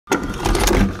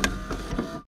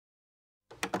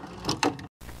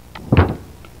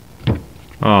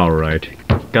Alright.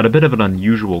 Got a bit of an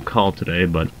unusual call today,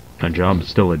 but a job's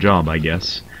still a job, I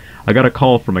guess. I got a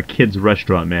call from a kid's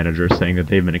restaurant manager saying that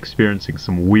they've been experiencing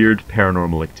some weird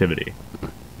paranormal activity.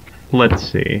 Let's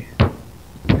see.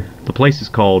 The place is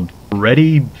called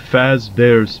Freddy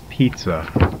Fazbear's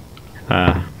Pizza.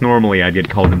 Normally I'd get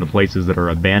called into places that are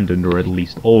abandoned or at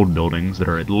least old buildings that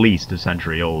are at least a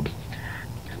century old.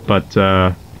 But,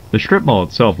 the strip mall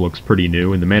itself looks pretty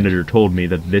new, and the manager told me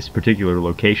that this particular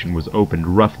location was opened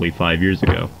roughly 5 years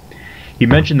ago. He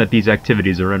mentioned that these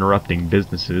activities are interrupting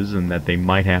businesses and that they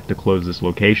might have to close this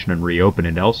location and reopen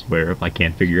it elsewhere if I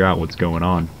can't figure out what's going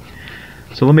on.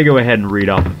 So let me go ahead and read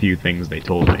off a few things they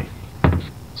told me.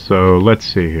 So, let's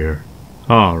see here.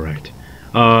 Alright.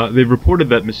 They've reported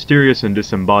that mysterious and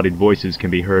disembodied voices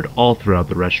can be heard all throughout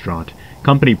the restaurant.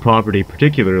 Company property,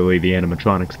 particularly the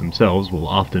animatronics themselves, will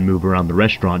often move around the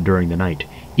restaurant during the night,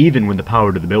 even when the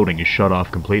power to the building is shut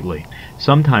off completely.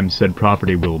 Sometimes said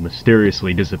property will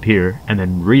mysteriously disappear, and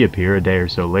then reappear a day or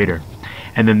so later.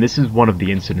 And then this is one of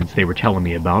the incidents they were telling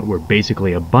me about, where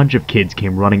basically a bunch of kids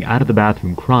came running out of the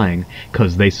bathroom crying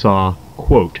because they saw,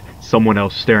 quote, someone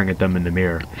else staring at them in the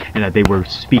mirror, and that they were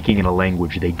speaking in a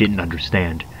language they didn't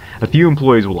understand. A few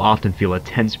employees will often feel a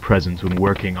tense presence when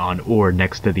working on or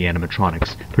next to the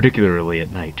animatronics, particularly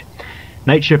at night.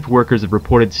 Night shift workers have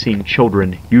reported seeing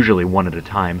children, usually one at a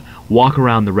time, walk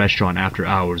around the restaurant after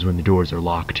hours when the doors are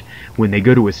locked. When they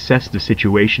go to assess the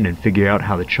situation and figure out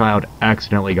how the child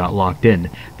accidentally got locked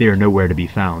in, they are nowhere to be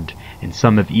found, and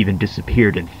some have even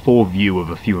disappeared in full view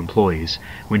of a few employees.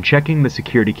 When checking the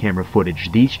security camera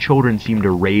footage, these children seem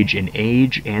to range in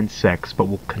age and sex, but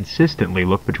will consistently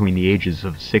look between the ages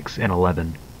of 6 and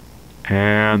 11.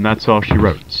 And that's all she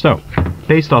wrote. So,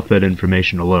 based off that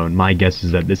information alone, my guess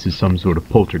is that this is some sort of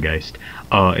poltergeist.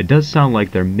 It does sound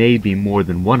like there may be more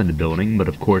than one in the building, but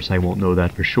of course I won't know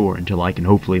that for sure until I can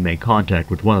hopefully make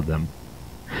contact with one of them.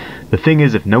 The thing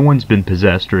is, if no one's been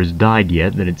possessed or has died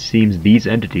yet, then it seems these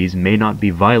entities may not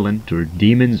be violent or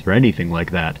demons or anything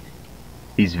like that.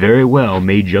 These very well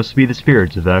may just be the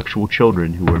spirits of actual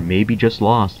children who are maybe just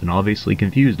lost and obviously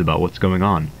confused about what's going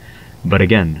on. But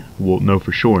again, won't know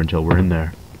for sure until we're in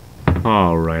there.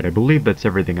 Alright, I believe that's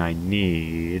everything I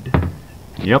need.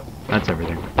 Yep, that's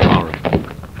everything. Alright.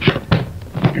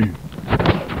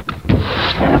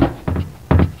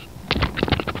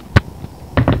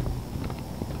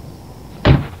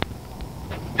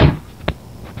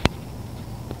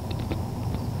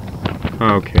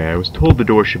 Okay, I was told the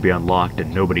door should be unlocked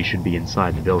and nobody should be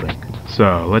inside the building.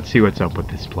 So, let's see what's up with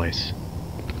this place.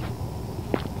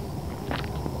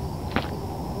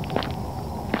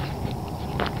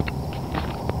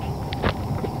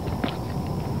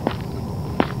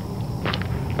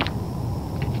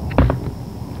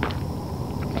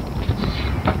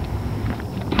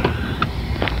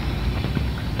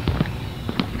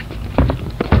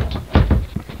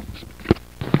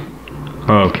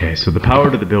 Okay, so the power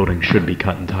to the building should be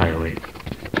cut entirely.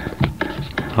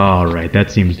 Alright, that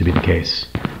seems to be the case.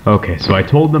 Okay, so I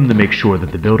told them to make sure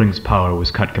that the building's power was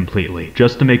cut completely,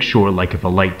 just to make sure, like if a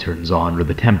light turns on or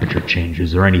the temperature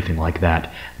changes or anything like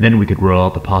that, then we could rule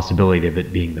out the possibility of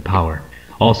it being the power.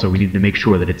 Also, we need to make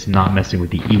sure that it's not messing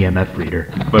with the EMF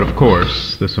reader. But of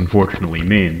course, this unfortunately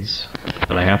means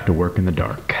that I have to work in the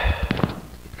dark.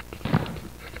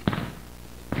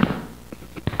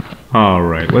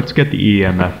 Alright, let's get the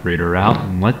EMF reader out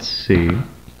and let's see.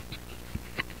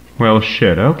 Well,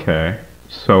 shit, okay.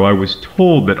 So I was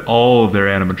told that all of their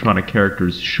animatronic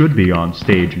characters should be on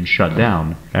stage and shut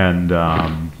down, and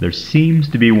there seems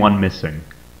to be one missing.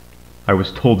 I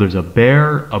was told there's a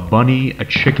bear, a bunny, a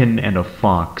chicken, and a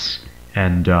fox,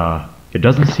 and it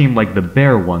doesn't seem like the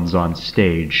bear one's on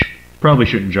stage. Probably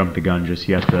shouldn't jump the gun just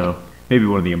yet, though. Maybe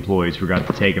one of the employees forgot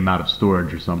to take him out of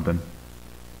storage or something.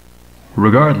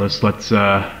 Regardless, let's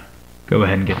go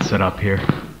ahead and get set up here.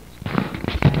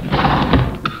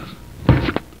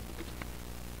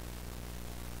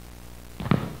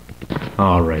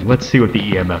 Alright, let's see what the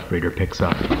EMF reader picks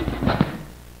up.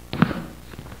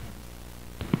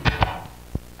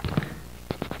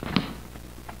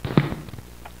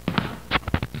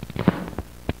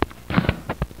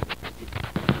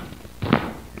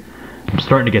 I'm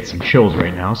starting to get some chills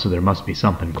right now, so there must be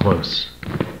something close.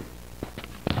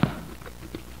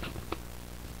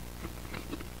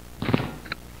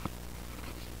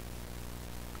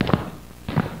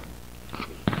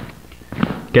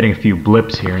 Getting a few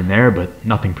blips here and there, but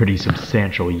nothing pretty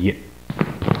substantial yet.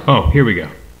 Oh, here we go.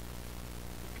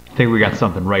 I think we got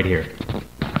something right here.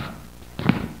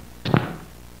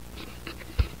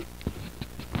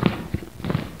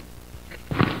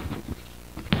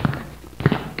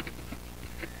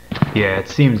 Yeah, it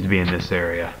seems to be in this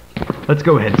area. Let's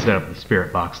go ahead and set up the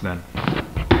spirit box then.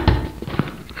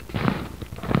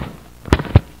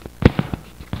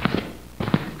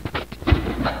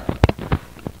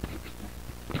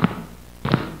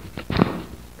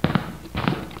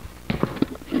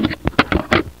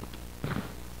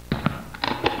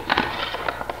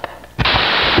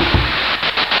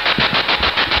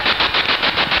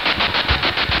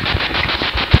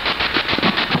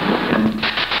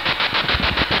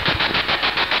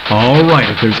 Alright,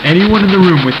 if there's anyone in the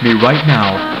room with me right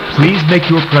now, please make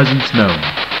your presence known.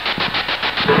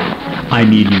 I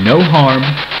mean you no harm.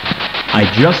 I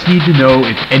just need to know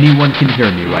if anyone can hear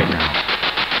me right now.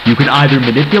 You can either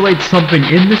manipulate something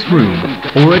in this room,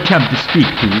 or attempt to speak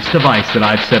through this device that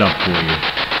I've set up for you.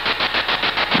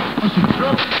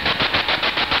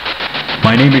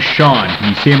 My name is Sean.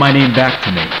 Can you say my name back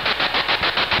to me?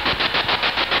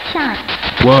 Sean.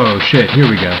 Whoa, shit, here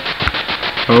we go.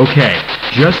 Okay.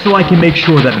 Just so I can make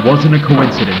sure that wasn't a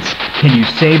coincidence, can you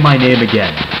say my name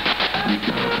again?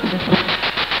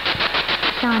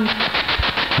 Sean.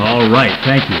 Alright,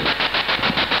 thank you.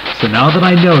 So now that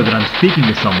I know that I'm speaking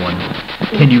to someone,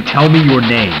 can you tell me your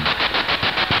name?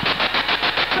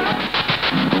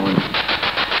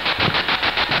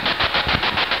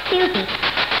 Susie.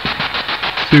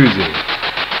 Susie.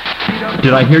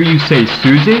 Did I hear you say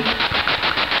Susie?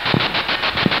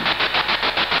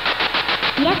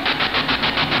 Yes.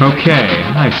 Okay,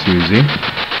 hi Susie.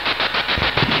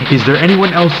 Is there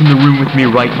anyone else in the room with me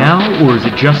right now, or is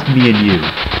it just me and you?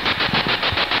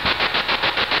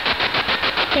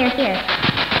 They're here.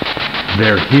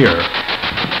 They're here?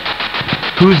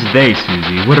 Who's they,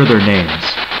 Susie? What are their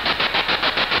names?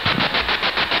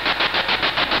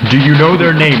 Do you know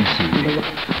their names, Susie?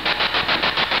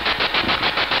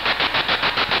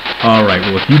 Alright,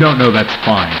 well if you don't know, that's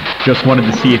fine. Just wanted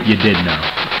to see if you did know.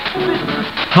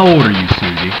 How old are you,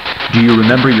 Susie? Do you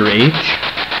remember your age?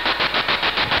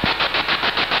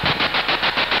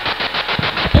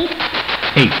 8.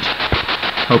 8.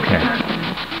 Okay.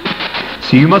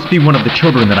 So you must be one of the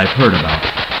children that I've heard about.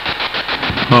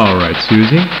 Alright,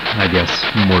 Susie. I guess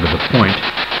more to the point.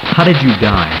 How did you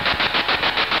die?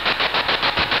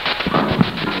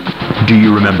 Do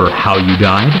you remember how you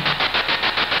died?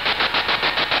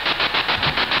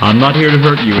 I'm not here to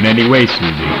hurt you in any way,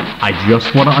 Susie. I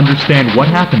just want to understand what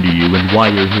happened to you and why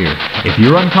you're here. If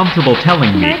you're uncomfortable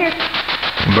telling me... Murder.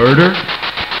 Murder?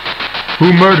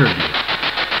 Who murdered you?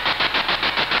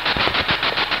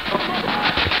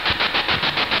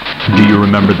 Do you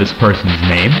remember this person's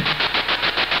name?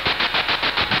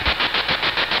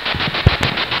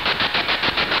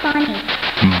 Bonnie.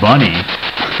 Bunny?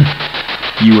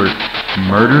 You were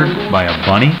murdered by a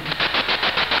bunny?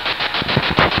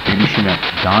 Maybe she meant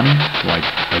Donnie? Like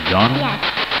a Donald? Yes.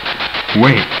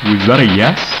 Wait, was that a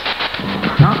yes?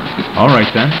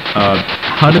 Alright then.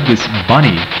 How did this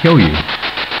bunny kill you?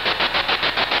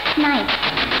 Knife.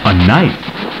 A knife?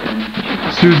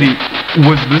 Susie,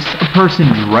 was this a person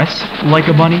dressed like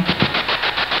a bunny?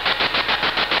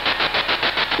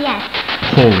 Yes.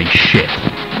 Holy shit.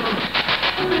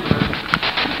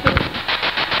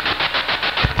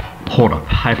 Hold up,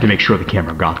 I have to make sure the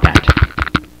camera got that.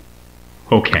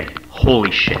 Okay,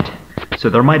 holy shit. So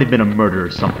there might have been a murder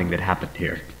or something that happened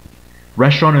here.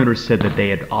 Restaurant owners said that they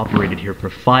had operated here for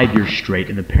 5 years straight,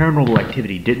 and the paranormal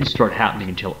activity didn't start happening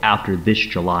until after this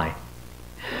July.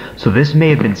 So this may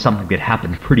have been something that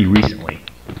happened pretty recently.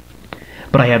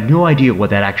 But I have no idea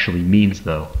what that actually means,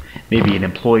 though. Maybe an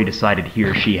employee decided he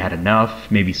or she had enough,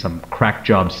 maybe some crack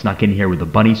job snuck in here with a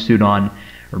bunny suit on,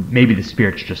 or maybe the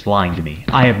spirit's just lying to me.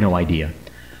 I have no idea.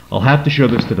 I'll have to show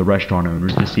this to the restaurant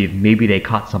owners to see if maybe they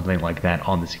caught something like that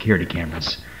on the security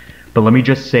cameras. But let me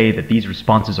just say that these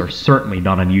responses are certainly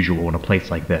not unusual in a place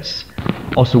like this.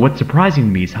 Also, what's surprising to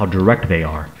me is how direct they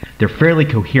are. They're fairly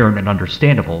coherent and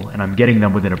understandable, and I'm getting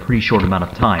them within a pretty short amount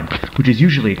of time, which is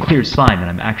usually a clear sign that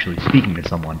I'm actually speaking to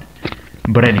someone.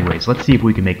 But anyways, let's see if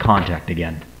we can make contact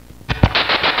again.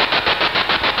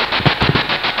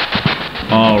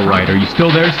 Alright, are you still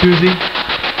there, Susie?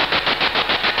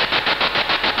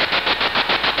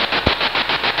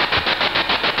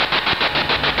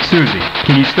 Susie,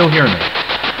 can you still hear me?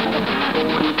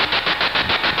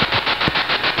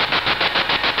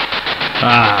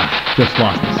 Just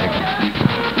lost the signal.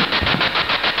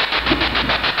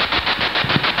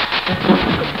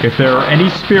 If there are any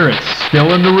spirits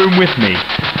still in the room with me,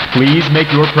 please make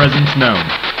your presence known.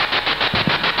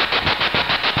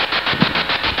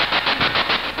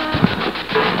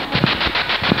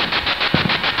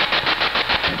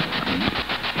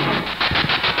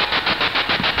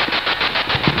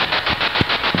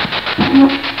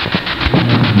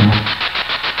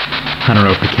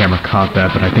 if the camera caught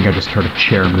that, but I think I just heard a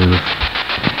chair move.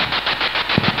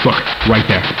 Look, right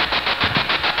there.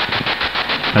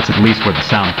 That's at least where the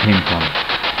sound came from.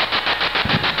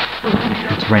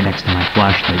 It's right next to my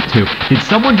flashlight, too. Did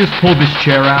someone just pull this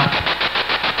chair out?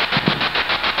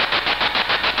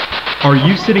 Are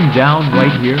you sitting down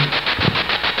right here?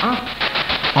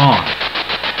 Off.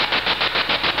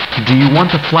 Do you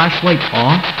want the flashlight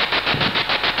off?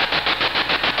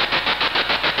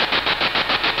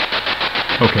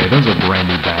 Okay, those are brand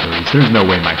new batteries. There's no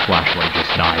way my flashlight just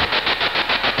died.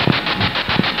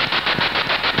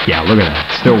 Yeah, look at that.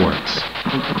 It still works.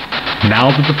 Now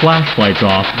that the flashlight's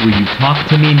off, will you talk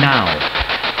to me now?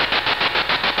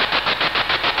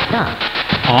 Yeah.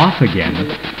 Off again?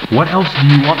 What else do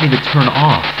you want me to turn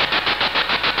off?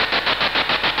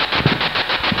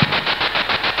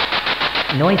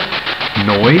 Noise.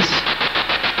 Noise?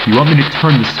 You want me to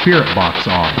turn the spirit box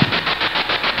off?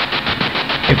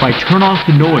 If I turn off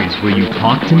the noise, will you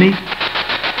talk to me?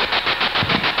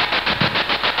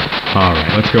 Alright,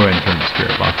 let's go ahead and turn the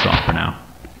spirit box off for now.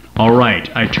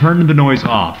 Alright, I turned the noise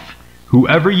off.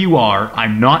 Whoever you are,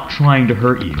 I'm not trying to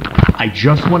hurt you. I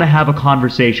just want to have a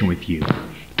conversation with you.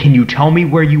 Can you tell me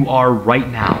where you are right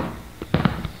now?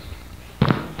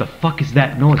 The fuck is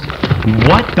that noise?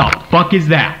 What the fuck is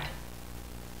that?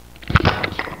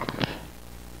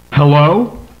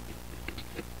 Hello?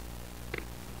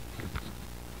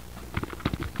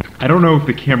 I don't know if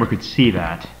the camera could see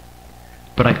that,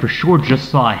 but I for sure just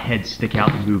saw a head stick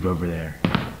out and move over there.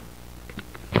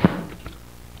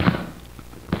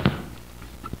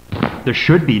 There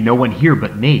should be no one here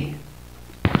but me.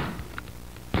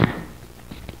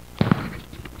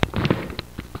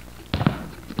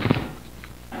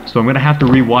 So I'm gonna have to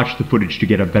re-watch the footage to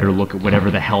get a better look at whatever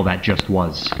the hell that just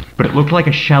was. But it looked like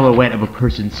a silhouette of a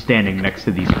person standing next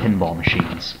to these pinball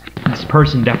machines. This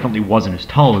person definitely wasn't as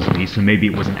tall as me, so maybe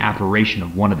it was an apparition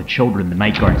of one of the children the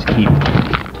night guards keep.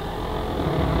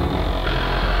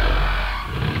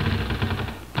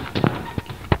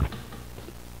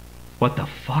 What the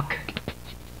fuck?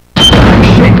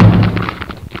 Shit!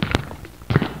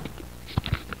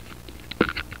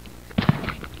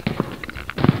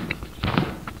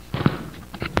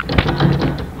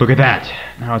 Look at that.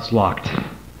 Now it's locked.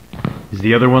 Is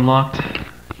the other one locked?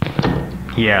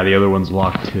 Yeah, the other one's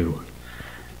locked too.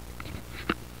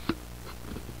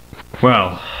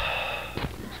 Well,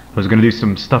 I was gonna do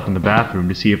some stuff in the bathroom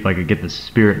to see if I could get the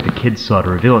spirit the kid saw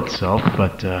to reveal itself,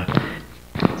 but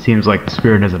it seems like the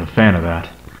spirit isn't a fan of that.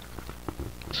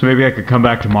 So maybe I could come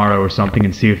back tomorrow or something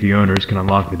and see if the owners can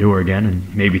unlock the door again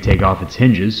and maybe take off its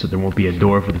hinges so there won't be a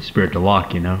door for the spirit to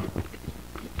lock, you know?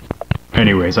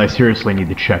 Anyways, I seriously need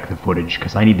to check the footage,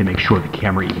 because I need to make sure the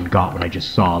camera even got what I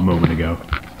just saw a moment ago.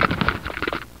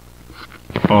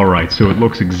 Alright, so it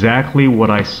looks exactly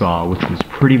what I saw, which was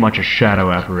pretty much a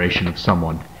shadow apparition of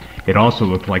someone. It also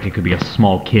looked like it could be a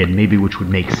small kid, maybe, which would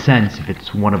make sense if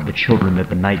it's one of the children that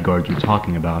the night guards were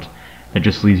talking about. That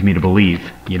just leads me to believe,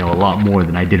 you know, a lot more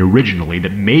than I did originally,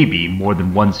 that maybe more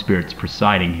than one spirit's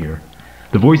presiding here.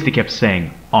 The voice that kept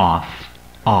saying, off,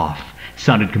 off,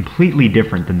 sounded completely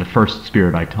different than the first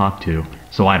spirit I talked to,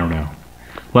 so I don't know.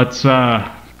 Let's,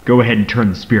 go ahead and turn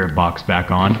the spirit box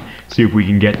back on, see if we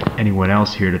can get anyone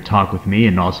else here to talk with me,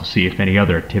 and also see if any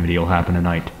other activity will happen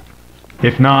tonight.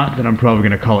 If not, then I'm probably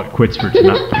gonna call it quits for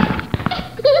tonight.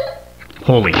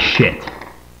 Holy shit.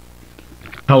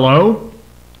 Hello?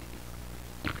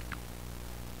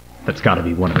 That's gotta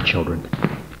be one of the children.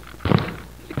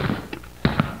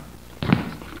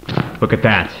 Look at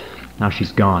that. Now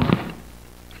she's gone.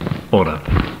 Hold up.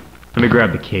 Let me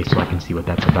grab the case so I can see what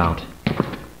that's about.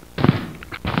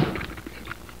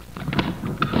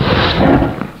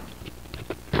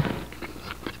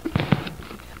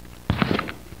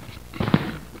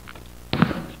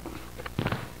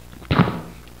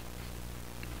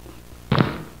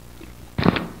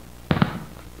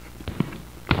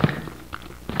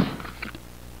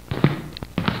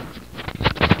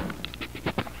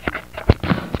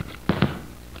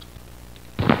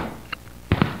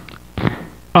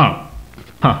 Oh.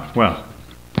 Huh, well,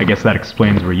 I guess that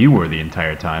explains where you were the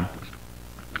entire time.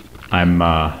 I'm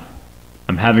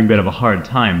having a bit of a hard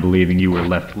time believing you were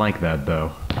left like that,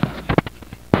 though.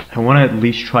 I want to at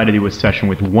least try to do a session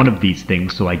with one of these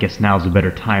things, so I guess now's a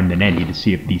better time than any to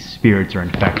see if these spirits are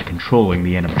in fact controlling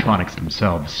the animatronics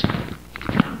themselves.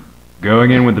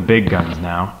 Going in with the big guns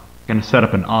now. Gonna set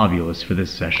up an ovulus for this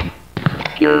session.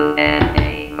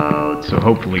 Q&A mode. So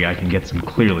hopefully I can get some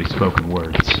clearly spoken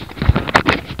words.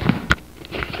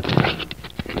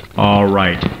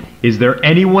 Alright. Is there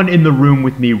anyone in the room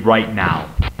with me right now?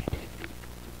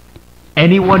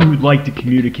 Anyone who'd like to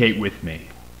communicate with me?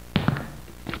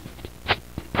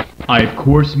 I of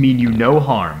course mean you no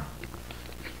harm.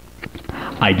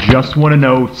 I just want to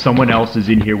know if someone else is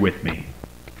in here with me.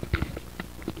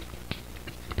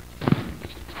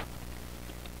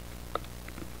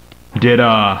 Did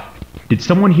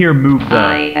someone here move the...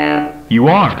 I am You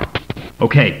are?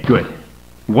 Okay, good.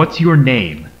 What's your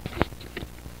name?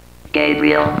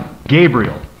 Gabriel.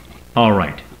 Gabriel.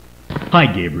 Alright. Hi,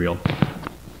 Gabriel.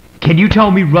 Can you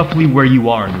tell me roughly where you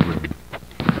are in the room?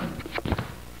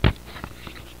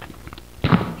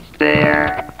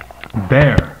 There.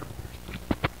 Bear.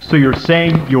 So you're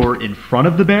saying you're in front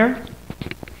of the bear?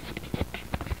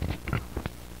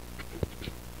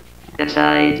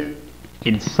 Inside.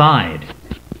 Inside.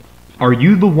 Are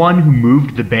you the one who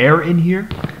moved the bear in here?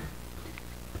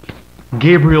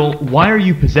 Gabriel, why are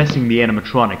you possessing the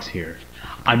animatronics here?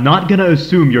 I'm not gonna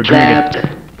assume you're Trapped. doing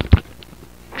it...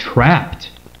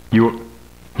 Trapped?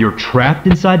 You're trapped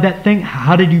inside that thing?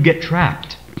 How did you get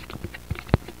trapped?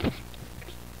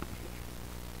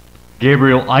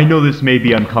 Gabriel, I know this may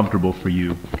be uncomfortable for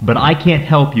you, but I can't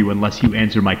help you unless you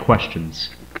answer my questions.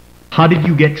 How did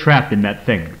you get trapped in that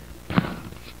thing?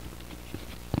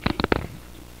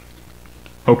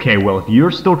 Okay, well, if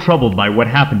you're still troubled by what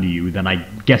happened to you, then I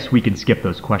guess we can skip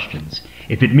those questions.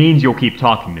 If it means you'll keep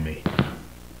talking to me.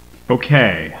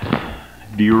 Okay.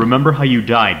 Do you remember how you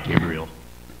died, Gabriel?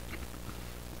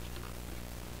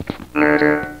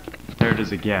 Murder. There it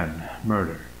is again.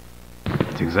 Murder.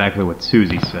 That's exactly what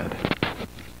Susie said.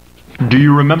 Do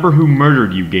you remember who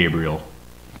murdered you, Gabriel?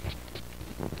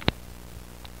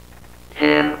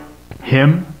 Him.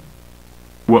 Him?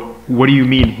 What do you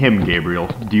mean, him, Gabriel?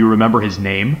 Do you remember his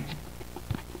name?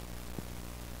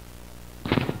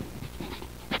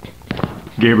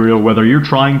 Gabriel, whether you're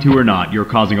trying to or not, you're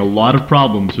causing a lot of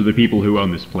problems for the people who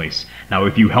own this place. Now,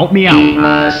 if you help me He out...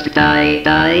 must die.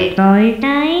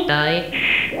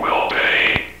 Will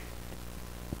pay.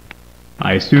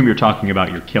 I assume you're talking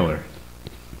about your killer.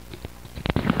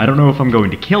 I don't know if I'm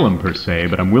going to kill him, per se,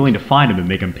 but I'm willing to find him and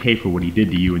make him pay for what he did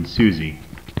to you and Susie.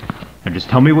 Now just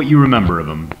tell me what you remember of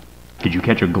him. Did you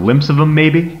catch a glimpse of him,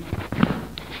 maybe?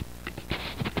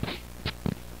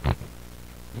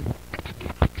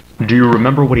 Do you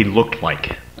remember what he looked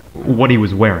like? What he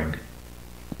was wearing?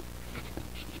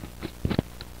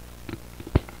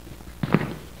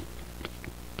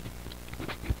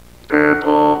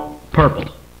 Purple. Purple.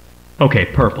 Okay,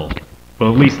 purple.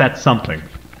 Well, at least that's something.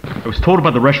 I was told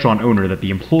by the restaurant owner that the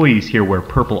employees here wear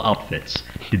purple outfits.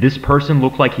 Did this person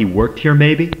look like he worked here,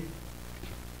 maybe?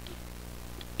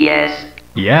 Yes.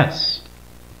 Yes.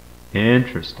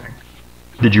 Interesting.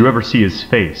 Did you ever see his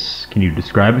face? Can you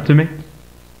describe it to me?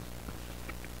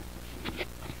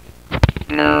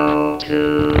 No.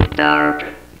 Too dark.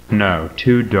 No,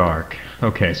 too dark.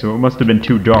 Okay, so it must have been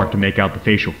too dark to make out the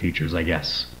facial features, I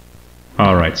guess.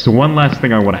 Alright, so one last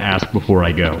thing I want to ask before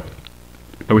I go.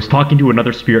 I was talking to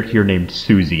another spirit here named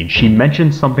Susie, and she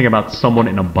mentioned something about someone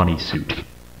in a bunny suit.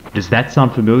 Does that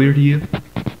sound familiar to you?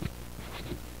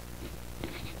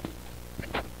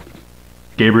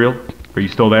 Gabriel, are you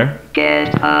still there?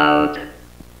 Get out.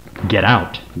 Get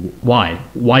out? Why?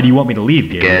 Why do you want me to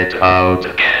leave, Gabriel? Get out.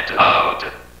 Get out.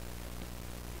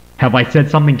 Have I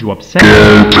said something to upset you?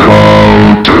 Get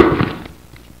out.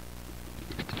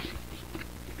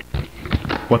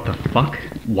 What the fuck?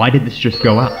 Why did this just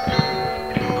go out?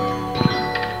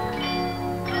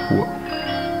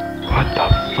 What the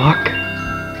fuck?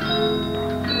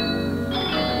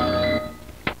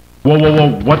 Whoa, whoa,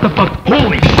 whoa, what the fuck?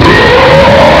 Holy shit!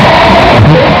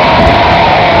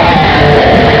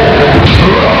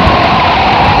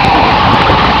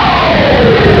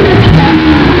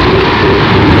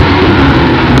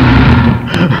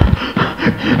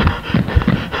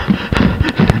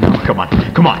 No, come on,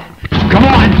 come on, come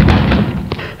on!